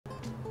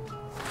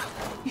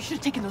You should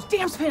have taken those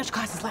damn Spanish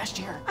classes last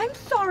year. I'm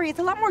sorry, it's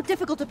a lot more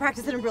difficult to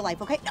practice it in real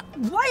life, okay?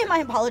 Why am I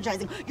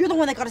apologizing? You're the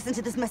one that got us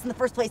into this mess in the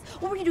first place.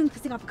 What were you doing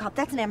pissing off a cop?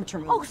 That's an amateur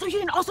move. Oh, so you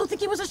didn't also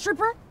think he was a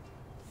stripper?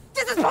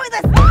 This is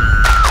pointless!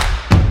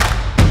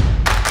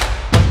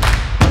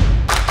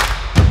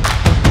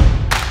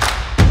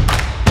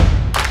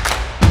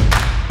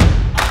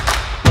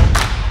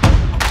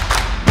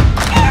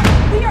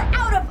 We are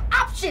out of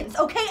options,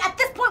 okay? At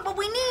this point, what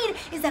we need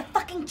is a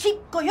fucking cheap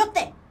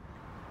coyote.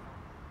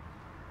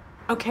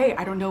 Okay,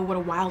 I don't know what a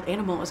wild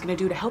animal is gonna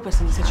do to help us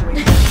in this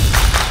situation.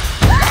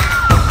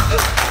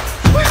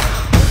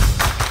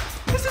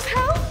 This is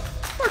hell?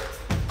 Or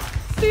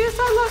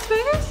CSI Las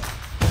Vegas?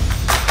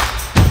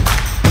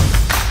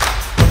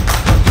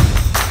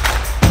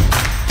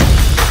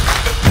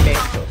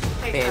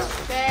 Pesos.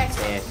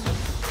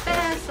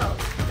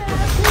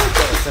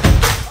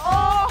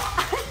 Oh!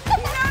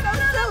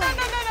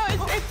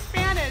 No. It's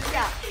Spanish.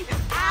 Yeah. It's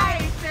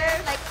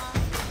ISIS. Like,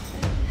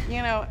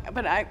 you know,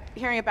 but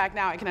hearing it back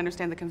now, I can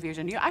understand the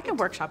confusion. I can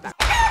workshop that.